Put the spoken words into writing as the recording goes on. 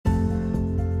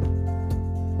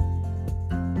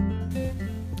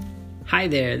Hi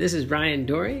there, this is Ryan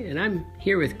Dorey, and I'm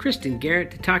here with Kristen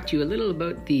Garrett to talk to you a little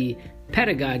about the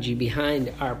pedagogy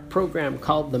behind our program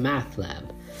called the Math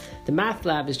Lab. The Math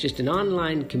Lab is just an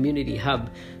online community hub,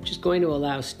 just going to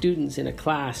allow students in a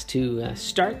class to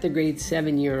start the grade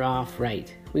 7 year off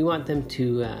right. We want them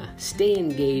to stay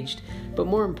engaged, but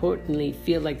more importantly,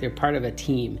 feel like they're part of a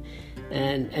team.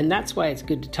 And that's why it's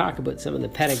good to talk about some of the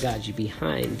pedagogy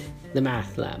behind the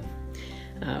Math Lab.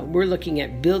 We're looking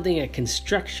at building a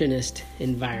constructionist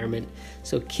environment,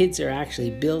 so kids are actually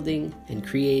building and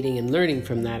creating and learning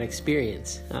from that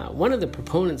experience. One of the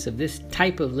proponents of this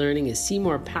type of learning is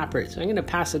Seymour Papert, so I'm going to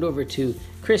pass it over to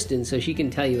Kristen so she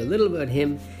can tell you a little about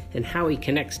him and how he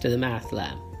connects to the Math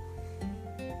Lab.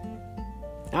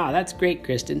 That's great,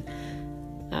 Kristen.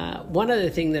 One other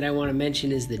thing that I want to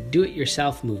mention is the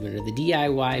do-it-yourself movement, or the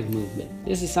DIY movement.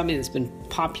 This is something that's been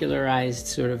popularized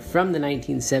sort of from the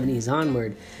 1970s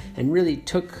onward and really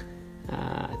took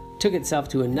itself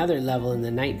to another level in the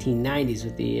 1990s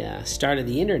with the start of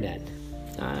the internet.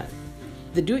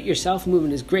 The do-it-yourself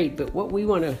movement is great, but what we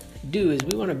want to do is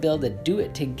we want to build a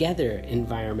do-it-together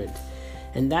environment.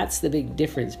 And that's the big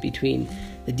difference between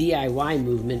the DIY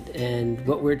movement and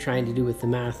what we're trying to do with the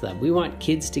Math Lab. We want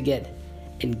kids to get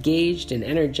engaged and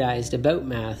energized about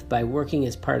math by working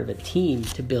as part of a team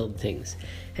to build things.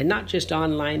 And not just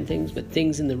online things, but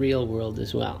things in the real world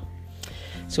as well.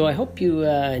 So I hope you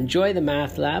enjoy the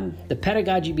Math Lab. The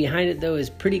pedagogy behind it, though, is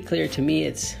pretty clear to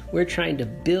me. We're trying to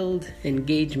build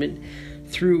engagement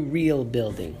through real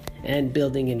building and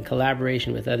building in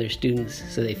collaboration with other students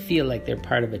so they feel like they're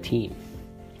part of a team.